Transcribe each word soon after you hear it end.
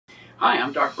Hi,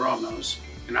 I'm Dr. Olmos,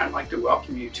 and I'd like to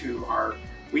welcome you to our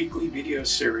weekly video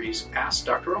series, Ask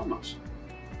Dr. Olmos.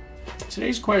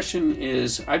 Today's question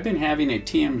is, I've been having a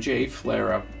TMJ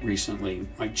flare-up recently.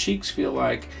 My cheeks feel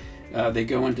like they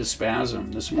go into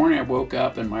spasm. This morning I woke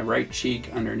up and my right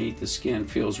cheek underneath the skin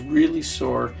feels really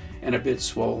sore and a bit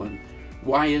swollen.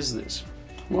 Why is this?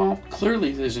 Well,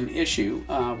 clearly there's an issue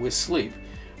with sleep.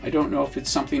 I don't know if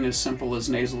it's something as simple as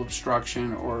nasal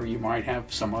obstruction, or you might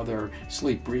have some other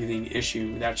sleep breathing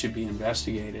issue that should be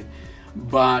investigated.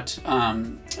 But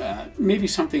maybe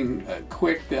something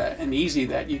quick and easy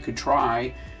that you could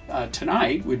try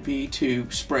tonight would be to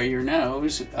spray your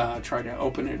nose, try to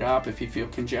open it up if you feel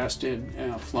congested,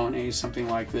 Flonase, something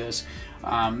like this,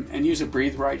 and use a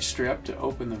Breathe Right strip to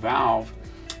open the valve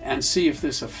and see if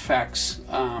this affects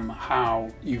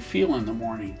how you feel in the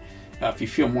morning. If you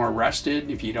feel more rested,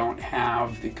 if you don't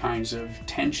have the kinds of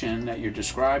tension that you're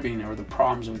describing or the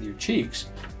problems with your cheeks,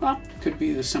 well, it could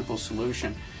be the simple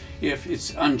solution. If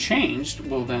it's unchanged,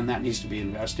 well, then that needs to be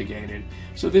investigated.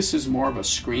 So this is more of a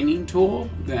screening tool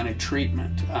than a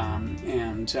treatment. I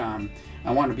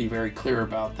want to be very clear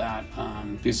about that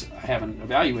because I haven't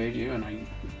evaluated you and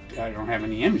I don't have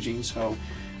any imaging. So,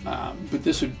 but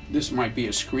this might be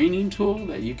a screening tool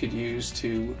that you could use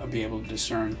to be able to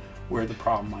discern where the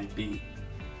problem might be.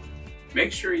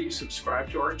 Make sure you subscribe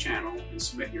to our channel and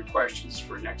submit your questions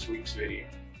for next week's video.